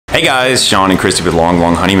Hey guys, Sean and Kristy with Long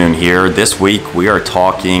Honeymoon here. This week we are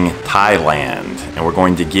talking Thailand, and we're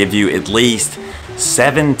going to give you at least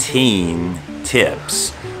 17 tips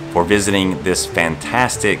for visiting this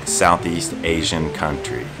fantastic Southeast Asian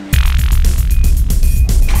country.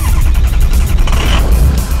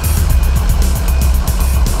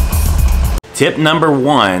 Tip number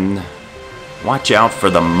 1, watch out for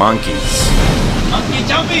the monkeys. Monkey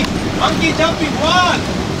jumping! Monkey jumping! 1,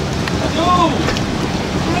 2, 3.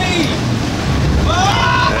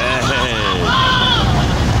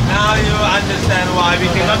 Now you understand why we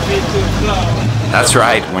cannot be too close. That's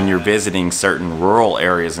right, when you're visiting certain rural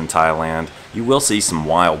areas in Thailand, you will see some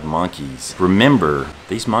wild monkeys. Remember,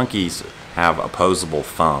 these monkeys have opposable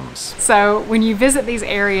thumbs. So when you visit these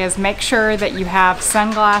areas, make sure that you have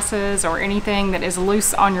sunglasses or anything that is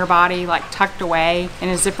loose on your body, like tucked away in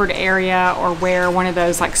a zippered area, or wear one of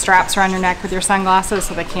those like straps around your neck with your sunglasses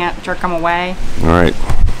so they can't jerk them away. All right.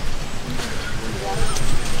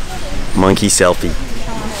 Monkey selfie.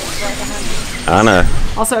 I know.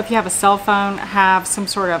 Also, if you have a cell phone, have some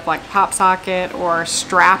sort of like pop socket or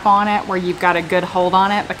strap on it where you've got a good hold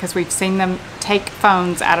on it, because we've seen them take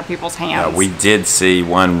phones out of people's hands. We did see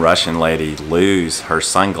one Russian lady lose her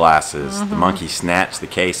sunglasses. The monkey snatched the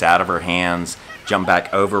case out of her hands, jumped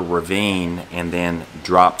back over a ravine, and then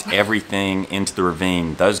dropped everything into the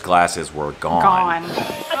ravine. Those glasses were gone.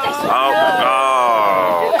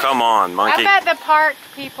 Oh, come on, monkey. I bet the park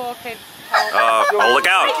people could oh, look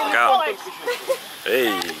out, look out.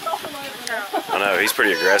 Hey. I know, he's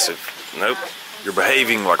pretty aggressive. Nope, you're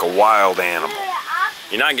behaving like a wild animal.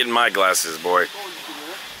 You're not getting my glasses, boy.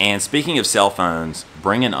 And speaking of cell phones,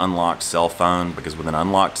 bring an unlocked cell phone, because with an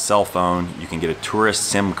unlocked cell phone, you can get a tourist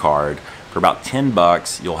SIM card. For about 10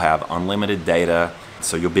 bucks, you'll have unlimited data,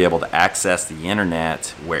 so you'll be able to access the internet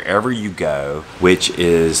wherever you go, which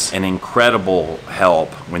is an incredible help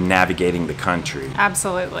when navigating the country.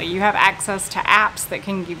 Absolutely. You have access to apps that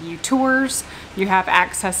can give you tours. You have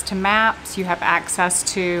access to maps. You have access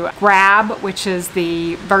to Grab, which is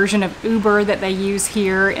the version of Uber that they use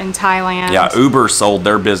here in Thailand. Yeah, Uber sold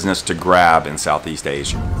their business to Grab in Southeast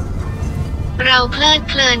Asia. เราเพลิด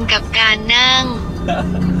เพลินกับการนั่ง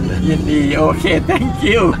Okay, thank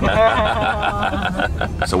you.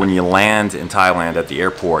 So when you land in Thailand at the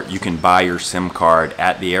airport, you can buy your SIM card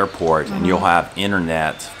at the airport, and you'll have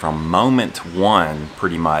internet from moment one,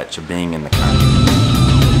 pretty much, of being in the country.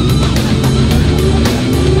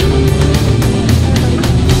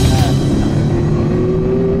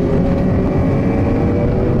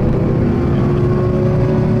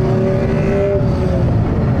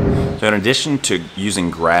 So in addition to using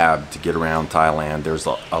Grab to get around Thailand, there's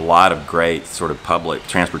a lot of great sort of public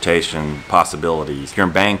transportation possibilities. If you're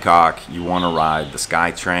in Bangkok, you want to ride the Sky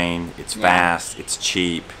Train. It's fast, it's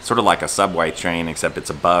cheap, sort of like a subway train, except it's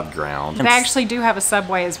above ground. They actually do have a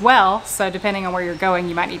subway as well, so depending on where you're going,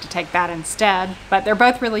 you might need to take that instead. But they're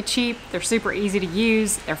both really cheap, they're super easy to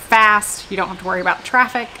use, they're fast, you don't have to worry about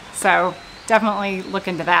traffic, so definitely look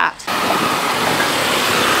into that.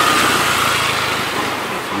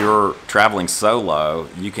 If you're traveling solo,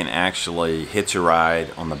 you can actually hitch a ride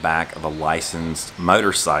on the back of a licensed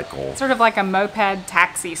motorcycle. Sort of like a moped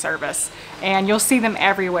taxi service, and you'll see them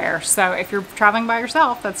everywhere. So if you're traveling by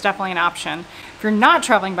yourself, that's definitely an option. If you're not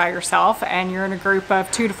traveling by yourself and you're in a group of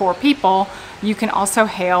 2 to 4 people, you can also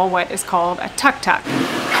hail what is called a tuk-tuk.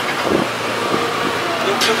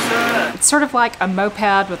 It's sort of like a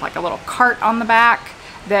moped with like a little cart on the back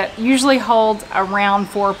that usually holds around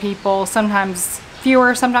 4 people, sometimes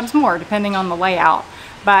fewer, sometimes more, depending on the layout.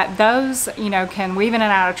 But those, you know, can weave in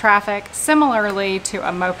and out of traffic similarly to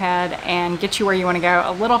a moped and get you where you want to go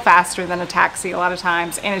a little faster than a taxi a lot of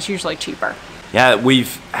times, and it's usually cheaper. Yeah,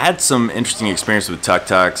 we've had some interesting experience with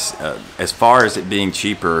tuk-tuks. As far as it being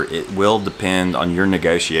cheaper, it will depend on your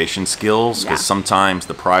negotiation skills, because sometimes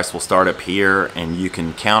the price will start up here and you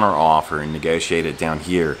can counter offer and negotiate it down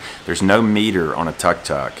here. There's no meter on a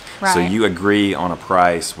tuk-tuk, so you agree on a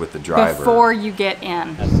price with the driver before you get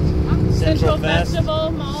in. Central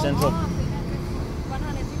Vegetable Mall. Central.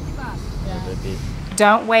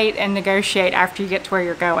 Don't wait and negotiate after you get to where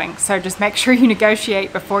you're going. So just make sure you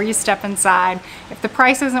negotiate before you step inside. If the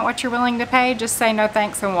price isn't what you're willing to pay, just say no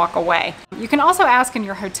thanks and walk away. You can also ask in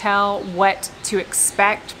your hotel what to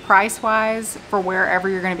expect price-wise for wherever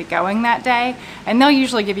you're going to be going that day, and they'll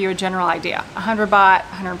usually give you a general idea. 100 baht,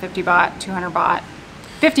 150 baht, 200 baht,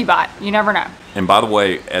 50 baht, you never know. And by the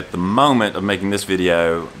way, at the moment of making this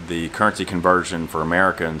video, the currency conversion for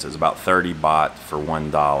Americans is about 30 baht for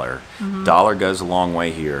 $1. Dollar goes a long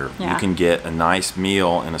way here. You can get a nice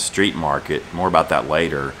meal in a street market, more about that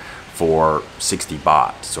later, for 60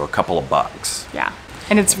 baht, so a couple of bucks. Yeah.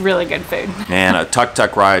 And it's really good food. And a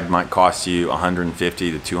tuk-tuk ride might cost you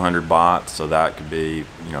 150 to 200 baht, so that could be,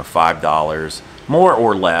 you know, $5, more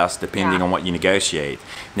or less, depending on what you negotiate.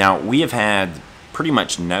 Now, we have had pretty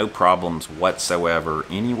much no problems whatsoever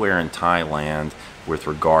anywhere in Thailand with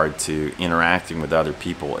regard to interacting with other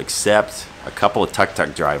people, except a couple of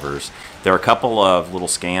tuk-tuk drivers. There are a couple of little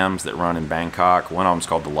scams that run in Bangkok. One of them is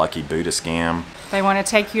called the Lucky Buddha scam. They want to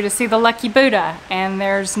take you to see the Lucky Buddha, and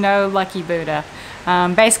there's no Lucky Buddha.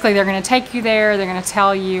 Basically, they're going to take you there, they're going to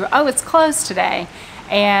tell you, oh, it's closed today.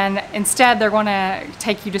 And instead, they're going to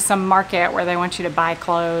take you to some market where they want you to buy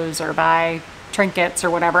clothes or buy trinkets or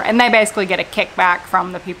whatever, and they basically get a kickback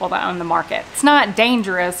from the people that own the market. It's not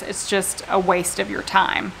dangerous, it's just a waste of your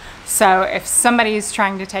time. So if somebody's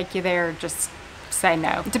trying to take you there, just say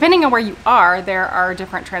no. Depending on where you are, there are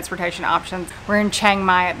different transportation options. We're in Chiang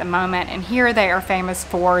Mai at the moment, and here they are famous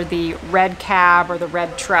for the red cab or the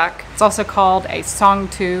red truck. It's also called a song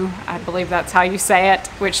tu, I believe that's how you say it,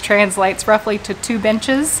 which translates roughly to 2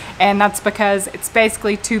 benches, and that's because it's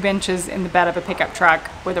basically 2 benches in the bed of a pickup truck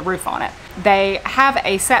with a roof on it. They have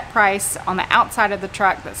a set price on the outside of the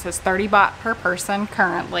truck that says 30 baht per person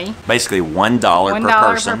currently. Basically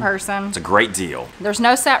 $1 per person. It's a great deal. There's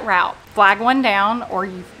no set route. Flag one down, or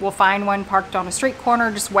you will find one parked on a street corner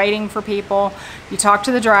just waiting for people. You talk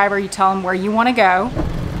to the driver, you tell them where you want to go.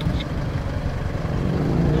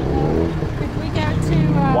 Could we go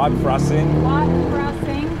to Wat Crossing? Wat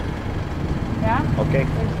Crossing. Yeah? Okay.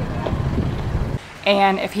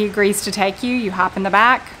 And if he agrees to take you, you hop in the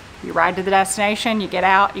back, you ride to the destination, you get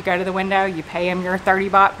out, you go to the window, you pay him your 30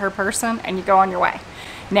 baht per person, and you go on your way.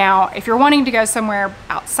 Now, if you're wanting to go somewhere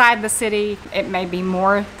outside the city, it may be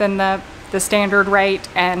more than the standard rate,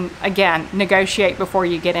 and again, negotiate before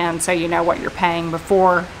you get in so you know what you're paying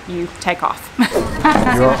before you take off.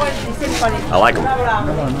 I like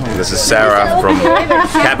them. This is Sarah from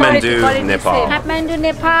Kathmandu, Nepal. Kathmandu,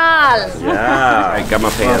 Nepal. Yeah, I got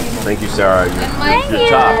my pants. Thank you, Sarah. You're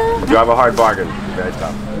tough. You have a hard bargain. Very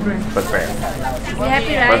tough, but fair. You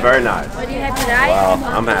happy, right? But very nice. Are you happy, right? Well,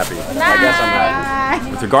 I'm happy. I guess I'm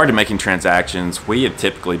happy. With regard to making transactions, we have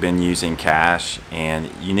typically been using cash, and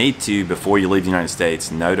you need to, before you leave the United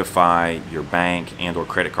States, notify your bank and or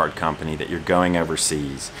credit card company that you're going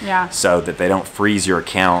overseas, so that they don't freeze your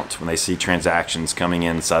account when they see transactions coming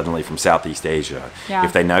in suddenly from Southeast Asia.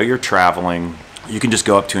 If they know you're traveling, you can just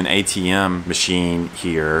go up to an ATM machine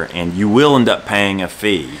here and you will end up paying a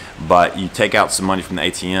fee, but you take out some money from the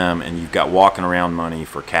ATM and you've got walking around money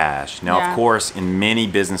for cash. Now, of course, in many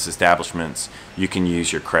business establishments, you can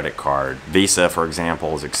use your credit card. Visa, for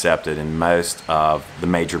example, is accepted in most of the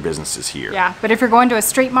major businesses here. Yeah, but if you're going to a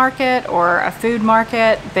street market or a food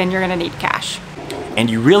market, then you're going to need cash. And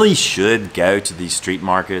you really should go to these street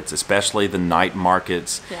markets, especially the night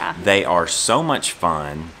markets. They are so much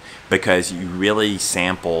fun, because you really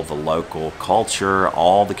sample the local culture,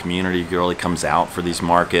 all the community really comes out for these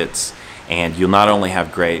markets, and you'll not only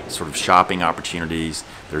have great sort of shopping opportunities,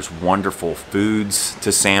 there's wonderful foods to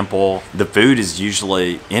sample. The food is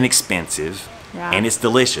usually inexpensive, and it's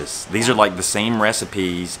delicious. These are like the same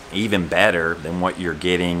recipes, even better than what you're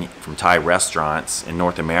getting from Thai restaurants in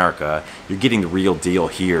North America. You're getting the real deal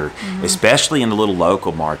here, especially in the little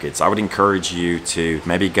local markets. I would encourage you to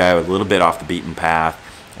maybe go a little bit off the beaten path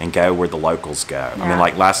and go where the locals go. I mean,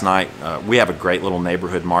 like last night, we have a great little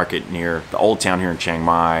neighborhood market near the old town here in Chiang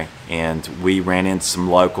Mai, and we ran into some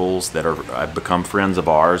locals that have become friends of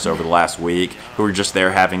ours over the last week who were just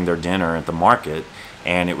there having their dinner at the market,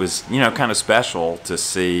 and it was, you know, kind of special to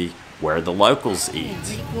see where the locals eat.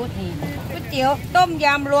 Tom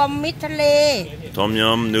yum rwam mit thale. Tom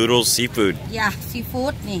yum noodles, seafood. Yeah,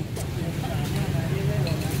 seafood. Ni.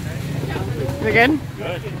 Is it good?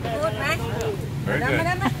 Good. Good, right? Very good.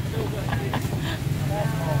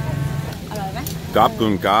 Gab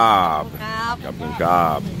gab. Gab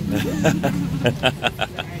gab.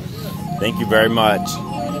 Thank you very much.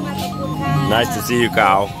 Nice to see you,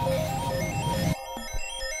 Kao.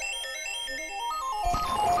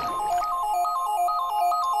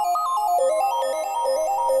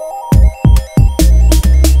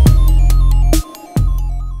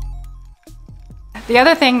 The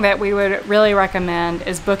other thing that we would really recommend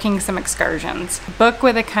is booking some excursions. Book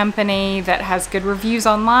with a company that has good reviews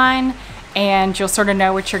online, and you'll sort of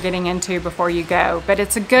know what you're getting into before you go. But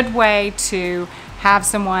it's a good way to have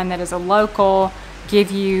someone that is a local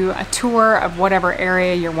give you a tour of whatever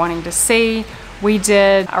area you're wanting to see. We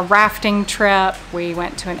did a rafting trip, we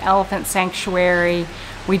went to an elephant sanctuary,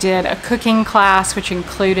 we did a cooking class which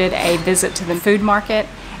included a visit to the food market,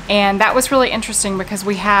 And that was really interesting because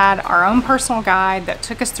we had our own personal guide that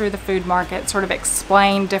took us through the food market, sort of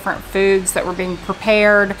explained different foods that were being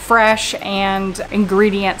prepared, fresh, and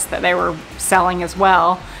ingredients that they were selling as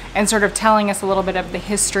well, and sort of telling us a little bit of the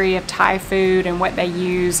history of Thai food and what they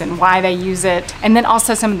use and why they use it. And then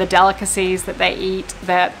also some of the delicacies that they eat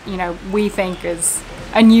that, you know, we think is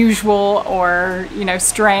unusual or, you know,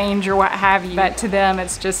 strange or what have you, but to them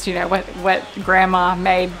it's just, you know, what grandma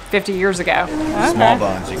made 50 years ago. Okay. Small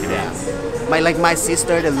bones you can eat. Like my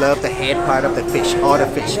sister, they love the head part of the fish, all the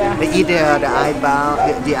fish. Yeah. They eat the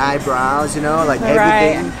eyebrows, you know, like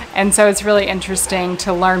everything. Right. And so it's really interesting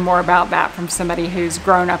to learn more about that from somebody who's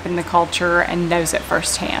grown up in the culture and knows it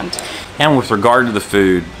firsthand. And with regard to the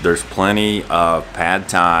food, there's plenty of pad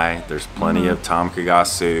Thai, there's plenty of tom kha gai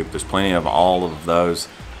soup, there's plenty of all of those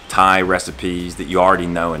Thai recipes that you already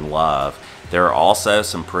know and love. There are also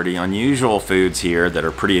some pretty unusual foods here that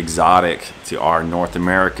are pretty exotic to our North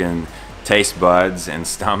American taste buds and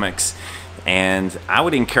stomachs, and I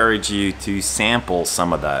would encourage you to sample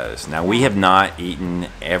some of those. Now, we have not eaten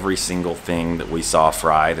every single thing that we saw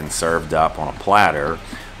fried and served up on a platter,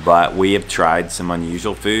 but we have tried some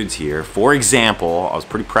unusual foods here. For example, I was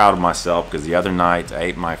pretty proud of myself because the other night I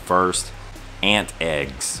ate my first ant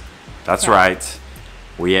eggs. That's right.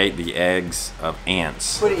 We ate the eggs of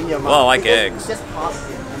ants. Put it in your mouth. Well, I like eggs. Just pop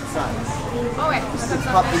it inside. Oh, wait. Just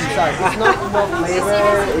pop inside. It's not more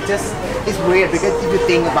flavor. It's weird because if you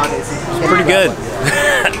think about it, it's Pretty good.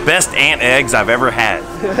 Best ant eggs I've ever had.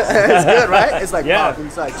 It's good, right? It's like Yeah. pop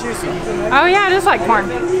inside, juicy. Oh yeah, it is like corn.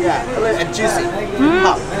 Yeah, and juicy.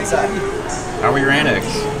 Pop inside. How were your ant eggs?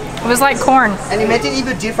 It was like corn. And imagine if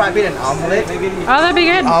you deep fry it an omelet. Oh, that'd be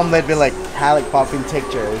good. Omelet with like metallic popping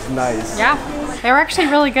texture. It's nice. Yeah, they were actually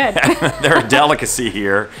really good. They're a delicacy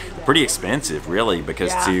here. Pretty expensive, really,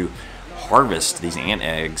 because Yeah. to harvest these ant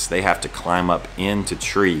eggs, they have to climb up into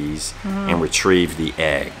trees and retrieve the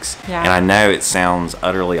eggs. Yeah. And I know it sounds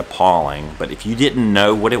utterly appalling, but if you didn't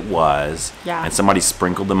know what it was Yeah. and somebody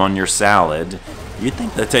sprinkled them on your salad, you'd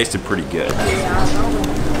think that tasted pretty good.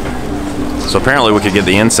 So apparently we could get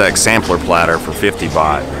the insect sampler platter for 50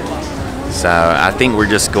 baht. So I think we're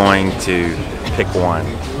just going to pick one.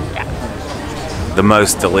 The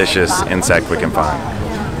most delicious insect we can find.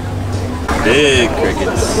 Big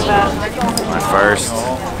crickets. My first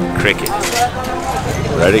cricket.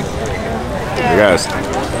 Ready? Here goes.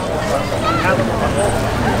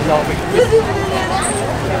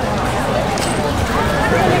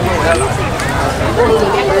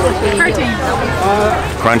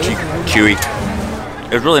 Crunchy, chewy.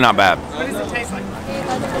 It's really not bad. What does it taste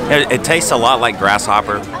like? It tastes a lot like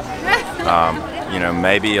grasshopper. You know,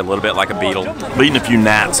 maybe a little bit like a beetle. I've eaten a few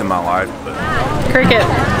gnats in my life. But Cricket.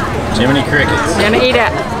 Jiminy crickets. You're gonna eat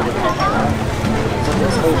it.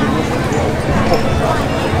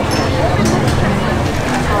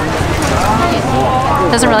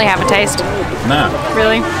 Doesn't really have a taste. No.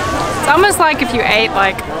 Really. It's almost like if you ate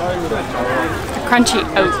like a crunchy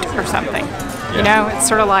oat or something. You know, it's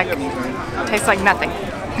sort of like, tastes like nothing.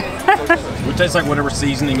 It would taste like whatever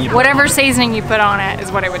seasoning you put Whatever seasoning you put on it is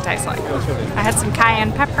what it would taste like. I had some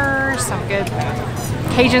cayenne pepper, some good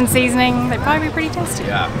Cajun seasoning. They'd probably be pretty tasty.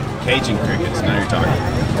 Yeah, Cajun crickets. Now you're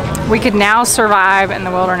talking. We could now survive in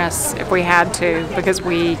the wilderness if we had to because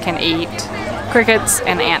we can eat crickets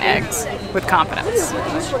and ant eggs with confidence.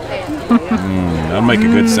 That'll make a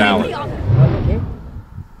good salad.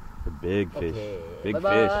 Big fish. Big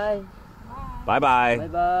fish. Bye bye. Bye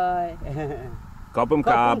bye. Kopum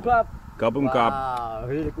kap. Kopum kap. Wow,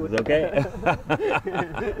 really good. Is it okay?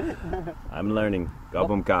 I'm learning.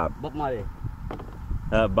 Kopum kap. Bob Marley.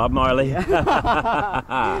 Bob Marley.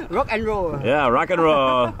 Rock and roll. Yeah, rock and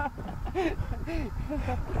roll.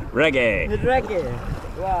 Reggae. Reggae.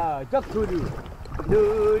 Wow, just to do.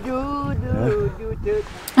 Do.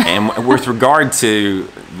 And with regard to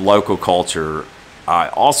local culture, I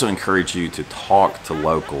also encourage you to talk to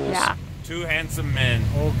locals. Yeah. Two handsome men.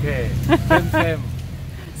 Okay.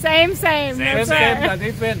 Same. That's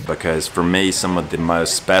right. Because for me, some of the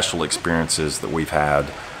most special experiences that we've had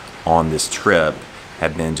on this trip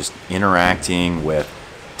have been just interacting with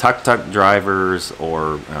tuk-tuk drivers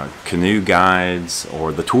or canoe guides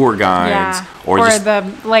or the tour guides Or just the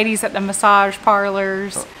ladies at the massage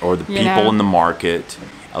parlors. or the people in the market.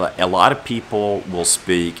 A lot of people will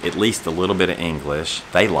speak at least a little bit of English.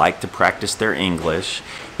 They like to practice their English.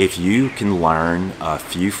 If you can learn a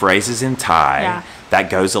few phrases in Thai, that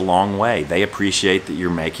goes a long way. They appreciate that you're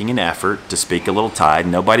making an effort to speak a little Thai.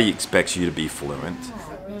 Nobody expects you to be fluent.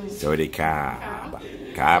 Sawasdee krab.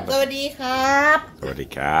 Krab. สวัสดีครับ Sawasdee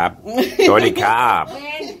krab. Sawasdee krab.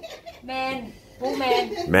แมนผู้แมน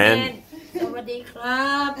Men. Sawadee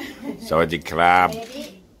krab. Sawadee krab.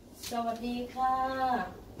 Sawadee krab.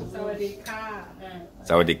 Sawadee ka.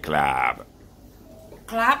 Sawadee krab.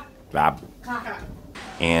 Krab. Krab.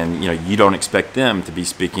 And you don't expect them to be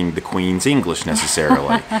speaking the Queen's English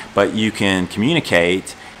necessarily, but you can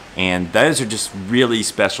communicate, and those are just really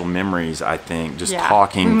special memories, I think, just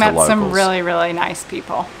talking to locals. We met some really, really nice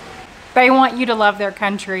people. They want you to love their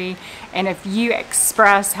country, and if you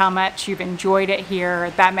express how much you've enjoyed it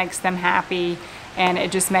here, that makes them happy, and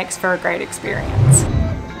it just makes for a great experience.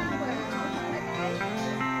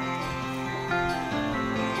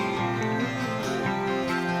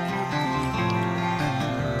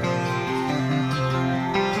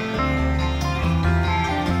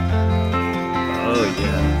 Oh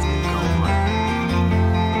yeah,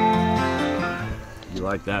 you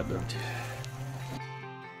like that, though?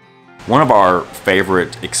 One of our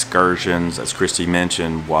favorite excursions, as Kristy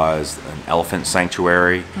mentioned, was an elephant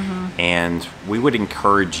sanctuary. And we would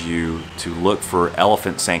encourage you to look for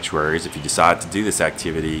elephant sanctuaries if you decide to do this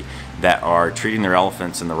activity that are treating their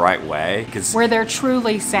elephants in the right way. Where they're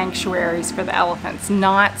truly sanctuaries for the elephants,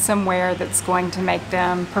 not somewhere that's going to make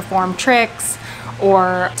them perform tricks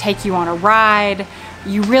or take you on a ride.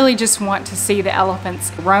 You really just want to see the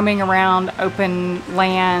elephants roaming around open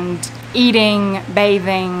land, eating,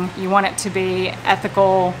 bathing. You want it to be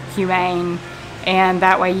ethical, humane, and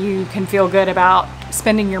that way you can feel good about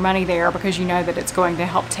spending your money there because you know that it's going to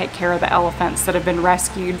help take care of the elephants that have been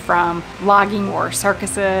rescued from logging or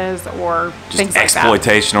circuses or just things like that.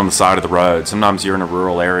 Exploitation on the side of the road. Sometimes you're in a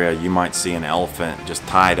rural area, you might see an elephant just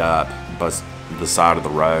tied up by the side of the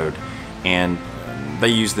road, and they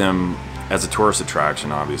use them as a tourist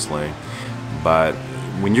attraction, obviously. But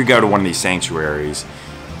when you go to one of these sanctuaries,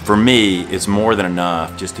 for me, it's more than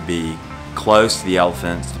enough just to be close to the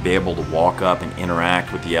elephants, to be able to walk up and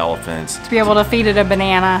interact with the elephants. To be able to feed it a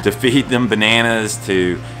banana. To feed them bananas,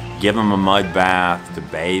 to give them a mud bath, to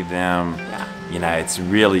bathe them. It's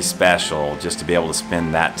really special just to be able to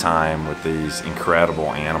spend that time with these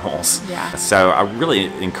incredible animals. So I really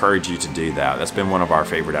encourage you to do that. That's been one of our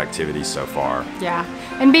favorite activities so far.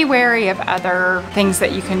 And be wary of other things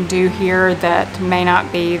that you can do here that may not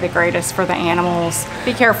be the greatest for the animals.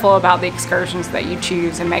 Be careful about the excursions that you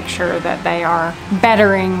choose and make sure that they are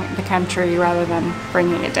bettering the country rather than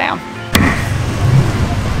bringing it down.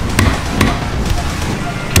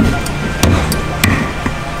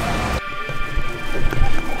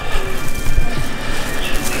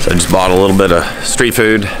 So I just bought a little bit of street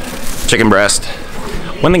food, chicken breast.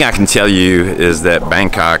 One thing I can tell you is that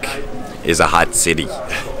Bangkok is a hot city.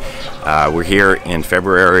 We're here in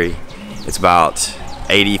February. It's about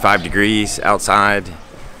 85 degrees outside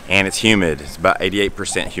and it's humid. It's about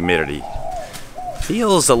 88% humidity.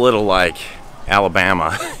 Feels a little like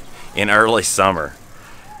Alabama in early summer.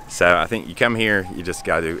 So I think you come here, you just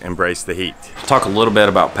got to embrace the heat. Talk a little bit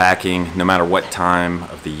about packing. No matter what time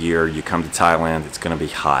of the year you come to Thailand, it's going to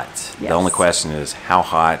be hot. Yes. The only question is how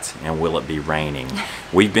hot and will it be raining?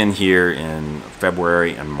 We've been here in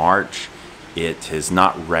February and March. It has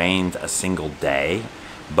not rained a single day,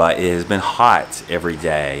 but it has been hot every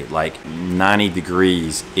day, like 90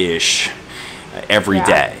 degrees-ish. Every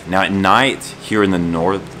day. Now at night, here in the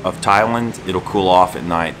north of Thailand, it'll cool off at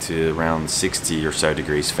night to around 60 or so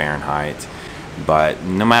degrees Fahrenheit. But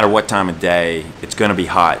no matter what time of day, it's going to be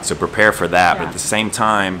hot, so prepare for that. But at the same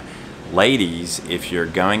time, ladies, if you're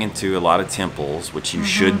going into a lot of temples, which you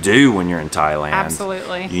should do when you're in Thailand,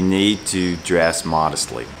 absolutely, you need to dress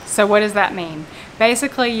modestly. So what does that mean?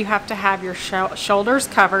 Basically, you have to have your shoulders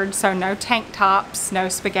covered, so no tank tops, no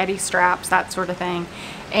spaghetti straps, that sort of thing.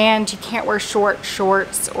 And you can't wear short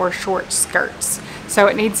shorts or short skirts. So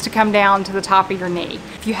it needs to come down to the top of your knee.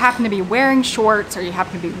 If you happen to be wearing shorts or you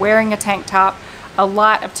happen to be wearing a tank top, a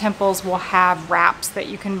lot of temples will have wraps that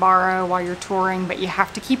you can borrow while you're touring, but you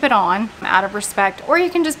have to keep it on out of respect, or you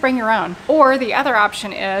can just bring your own. Or the other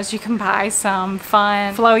option is you can buy some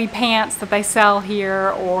fun flowy pants that they sell here,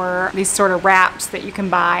 or these sort of wraps that you can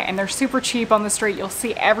buy, and they're super cheap on the street. You'll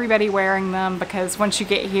see everybody wearing them because once you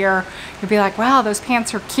get here, you'll be like, wow, those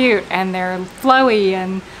pants are cute and they're flowy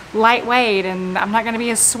and lightweight, and I'm not going to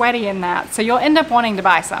be as sweaty in that. So you'll end up wanting to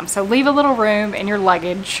buy some. So leave a little room in your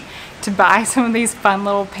luggage to buy some of these fun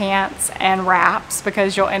little pants and wraps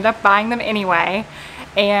because you'll end up buying them anyway.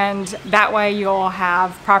 And that way you'll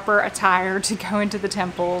have proper attire to go into the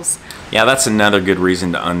temples. Yeah, that's another good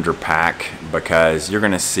reason to underpack, because you're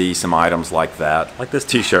going to see some items like that, like this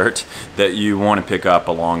t-shirt, that you want to pick up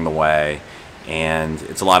along the way. And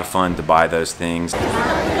it's a lot of fun to buy those things. I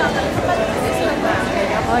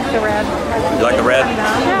like the red. You like the red?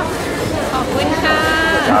 Yeah.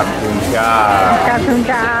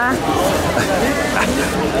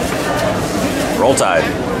 Roll Tide.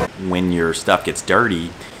 When your stuff gets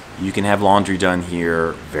dirty, you can have laundry done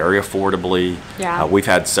here very affordably. Yeah. We've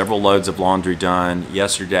had several loads of laundry done.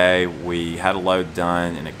 Yesterday we had a load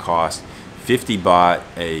done and it cost 50 baht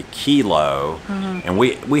a kilo. And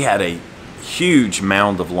we had a huge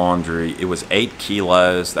mound of laundry. It was 8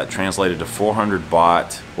 kilos. That translated to 400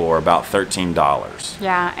 baht, or about $13.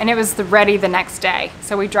 Yeah, and it was ready the next day.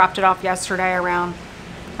 So we dropped it off yesterday around,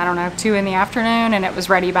 I don't know, 2 in the afternoon, and it was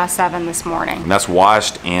ready by 7 this morning. And that's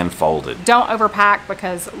washed and folded. Don't overpack,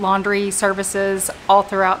 because laundry services all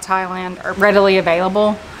throughout Thailand are readily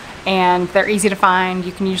available and they're easy to find.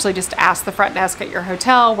 You can usually just ask the front desk at your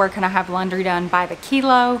hotel, where can I have laundry done by the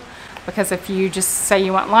kilo? Because if you just say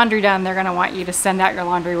you want laundry done, they're going to want you to send out your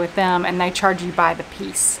laundry with them, and they charge you by the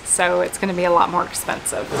piece. So it's going to be a lot more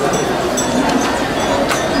expensive.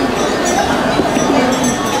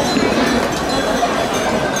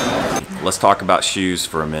 Let's talk about shoes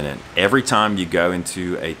for a minute. Every time you go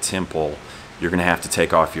into a temple, you're going to have to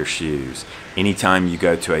take off your shoes. Anytime you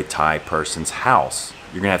go to a Thai person's house,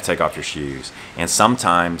 you're going to have to take off your shoes. And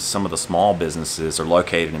sometimes some of the small businesses are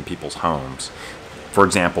located in people's homes. For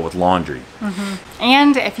example, with laundry.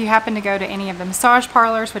 And if you happen to go to any of the massage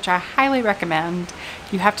parlors, which I highly recommend,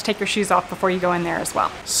 you have to take your shoes off before you go in there as well.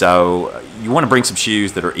 So you want to bring some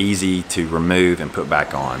shoes that are easy to remove and put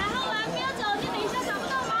back on.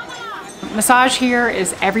 Massage here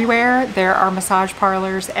is everywhere. There are massage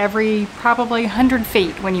parlors every probably 100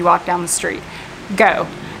 feet when you walk down the street. Go.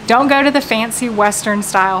 Don't go to the fancy Western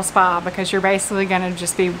style spa, because you're basically going to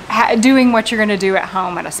just be doing what you're going to do at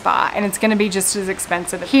home at a spa, and it's going to be just as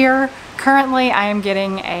expensive. Here, currently, I am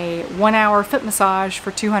getting a 1-hour foot massage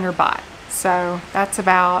for 200 baht. So that's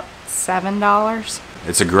about $7.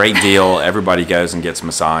 It's a great deal. Everybody goes and gets a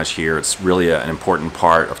massage here. It's really an important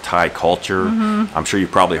part of Thai culture. I'm sure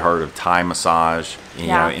you've probably heard of Thai massage. You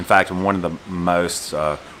know, in fact, in one of the most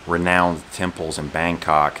renowned temples in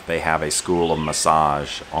Bangkok, they have a school of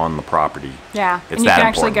massage on the property. Yeah, it's and you that can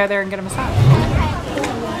actually important. go there and get a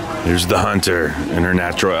massage. Here's the hunter in her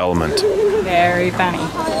natural element. Very funny.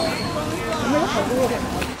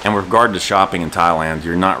 And with regard to shopping in Thailand,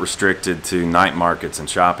 you're not restricted to night markets and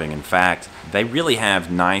shopping. In fact, they really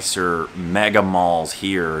have nicer mega malls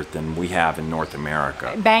here than we have in North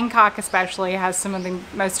America. Bangkok especially has some of the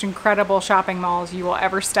most incredible shopping malls you will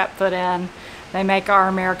ever step foot in. They make our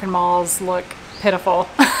American malls look pitiful.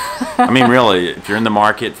 I mean, really, if you're in the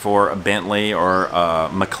market for a Bentley or a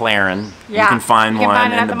McLaren, you can find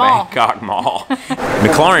one in the Bangkok Mall.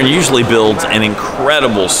 McLaren usually builds an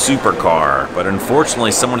incredible supercar, but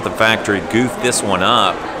unfortunately someone at the factory goofed this one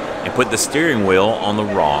up and put the steering wheel on the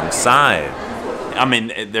wrong side. I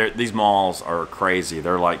mean, these malls are crazy.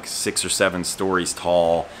 They're like 6 or 7 stories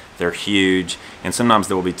tall. They're huge, and sometimes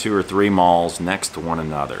there will be 2 or 3 malls next to one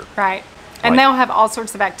another. Right. And they'll have all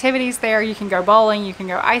sorts of activities there. You can go bowling, you can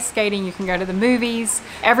go ice skating, you can go to the movies.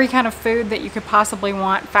 Every kind of food that you could possibly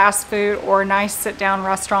want, fast food or nice sit-down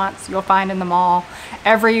restaurants, you'll find in the mall.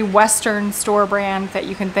 Every Western store brand that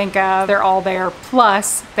you can think of, they're all there,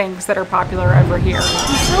 plus things that are popular over here.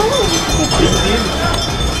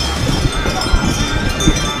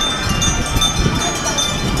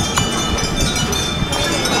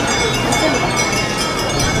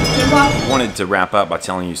 I wanted to wrap up by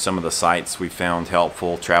telling you some of the sites we found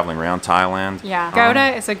helpful traveling around Thailand. Yeah,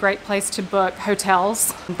 Goda is a great place to book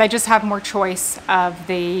hotels. They just have more choice of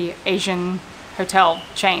the Asian hotel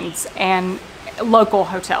chains and local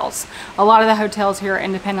hotels. A lot of the hotels here are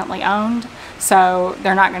independently owned, so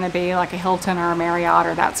they're not going to be like a Hilton or a Marriott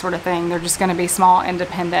or that sort of thing. They're just going to be small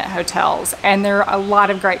independent hotels, and there are a lot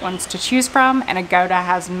of great ones to choose from, and Agoda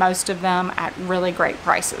has most of them at really great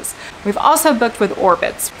prices. We've also booked with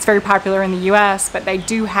Orbitz. It's very popular in the US, but they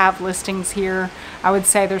do have listings here. I would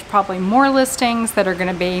say there's probably more listings that are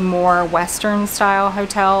going to be more Western style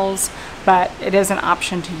hotels, but it is an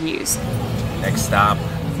option to use. Next stop,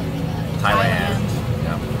 Thailand.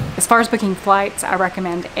 As far as booking flights, I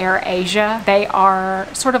recommend AirAsia. They are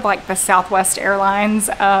sort of like the Southwest Airlines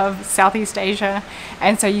of Southeast Asia,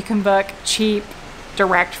 and so you can book cheap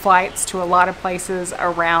direct flights to a lot of places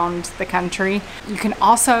around the country. You can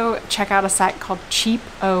also check out a site called Cheap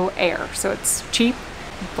O Air. So it's cheap,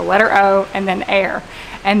 the letter O, and then air.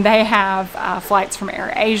 And they have flights from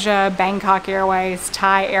AirAsia, Bangkok Airways,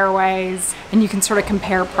 Thai Airways, and you can sort of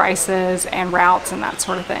compare prices and routes and that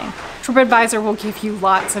sort of thing. TripAdvisor will give you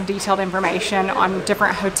lots of detailed information on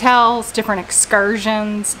different hotels, different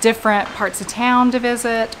excursions, different parts of town to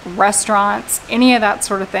visit, restaurants, any of that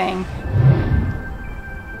sort of thing.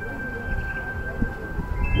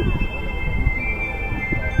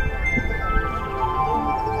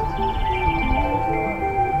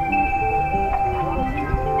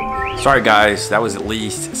 Sorry guys, that was at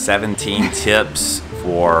least 17 tips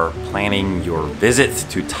for planning your visit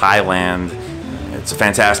to Thailand. It's a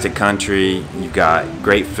fantastic country. You've got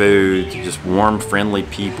great food, just warm, friendly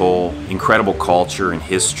people, incredible culture and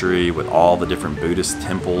history with all the different Buddhist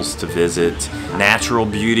temples to visit, natural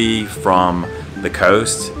beauty from the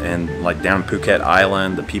coast and like down Phuket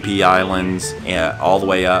Island, the PP Islands, all the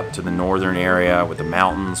way up to the northern area with the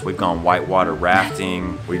mountains. We've gone whitewater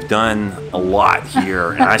rafting. We've done a lot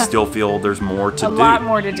here, and I still feel there's more to do. A lot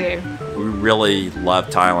more to do. We really love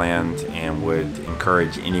Thailand and would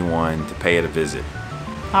encourage anyone to pay it a visit.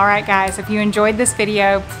 All right guys, if you enjoyed this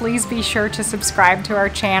video, please be sure to subscribe to our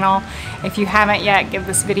channel. If you haven't yet, give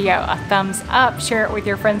this video a thumbs up, share it with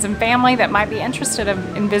your friends and family that might be interested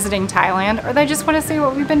in visiting Thailand, or they just want to see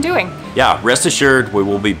what we've been doing. Yeah, rest assured we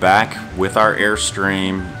will be back with our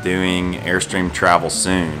Airstream doing Airstream travel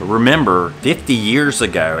soon. But remember, 50 years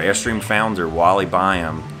ago, Airstream founder Wally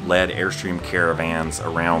Byam led Airstream caravans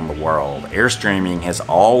around the world. Airstreaming has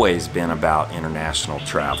always been about international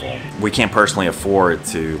travel. We can't personally afford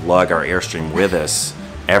to lug our Airstream with us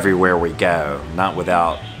everywhere we go, not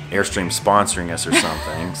without Airstream sponsoring us or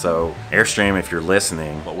something. So Airstream, if you're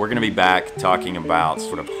listening, but we're gonna be back talking about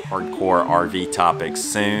sort of hardcore RV topics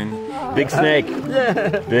soon. Big snake.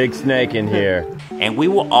 Big snake in here. And we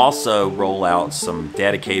will also roll out some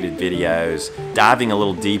dedicated videos diving a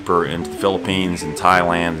little deeper into the Philippines and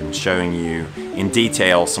Thailand and showing you in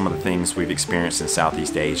detail some of the things we've experienced in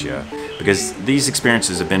Southeast Asia, because these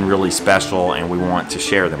experiences have been really special and we want to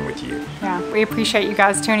share them with you. Yeah, we appreciate you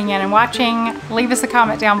guys tuning in and watching. Leave us a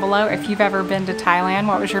comment down below if you've ever been to Thailand.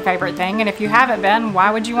 What was your favorite thing? And if you haven't been,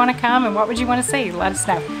 why would you want to come and what would you want to see? Let us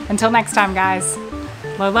know. Until next time, guys.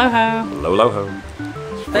 Lo-lo-ho. Lo-lo-ho.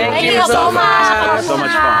 Thank you so much. So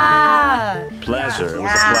much fun. Pleasure. It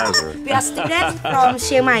was a pleasure. We are students from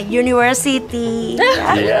Chiang Mai University.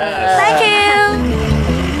 Yes. Thank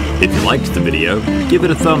you. If you liked the video, give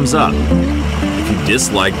it a thumbs up. If you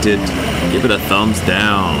disliked it, give it a thumbs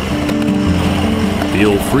down.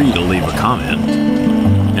 Feel free to leave a comment.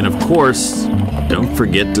 And of course, don't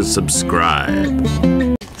forget to subscribe.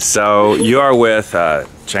 So you are with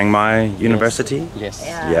Chiang Mai University? Yes.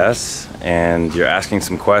 Yes, and you're asking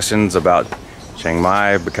some questions about Chiang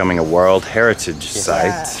Mai becoming a World Heritage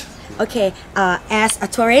Site. Okay, as a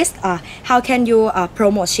tourist, how can you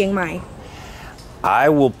promote Chiang Mai? I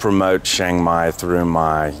will promote Chiang Mai through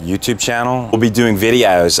my YouTube channel. We'll be doing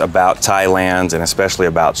videos about Thailand and especially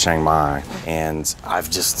about Chiang Mai. And I've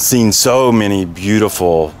just seen so many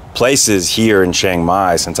beautiful places here in Chiang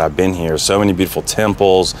Mai since I've been here. So many beautiful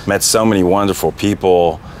temples, met so many wonderful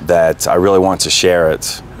people that I really want to share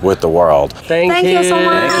it with the world. Thank you so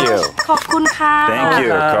much. Thank you. ขอบคุณค่ะ Thank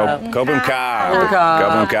you. Kobum Kab.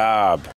 Kobum Kab.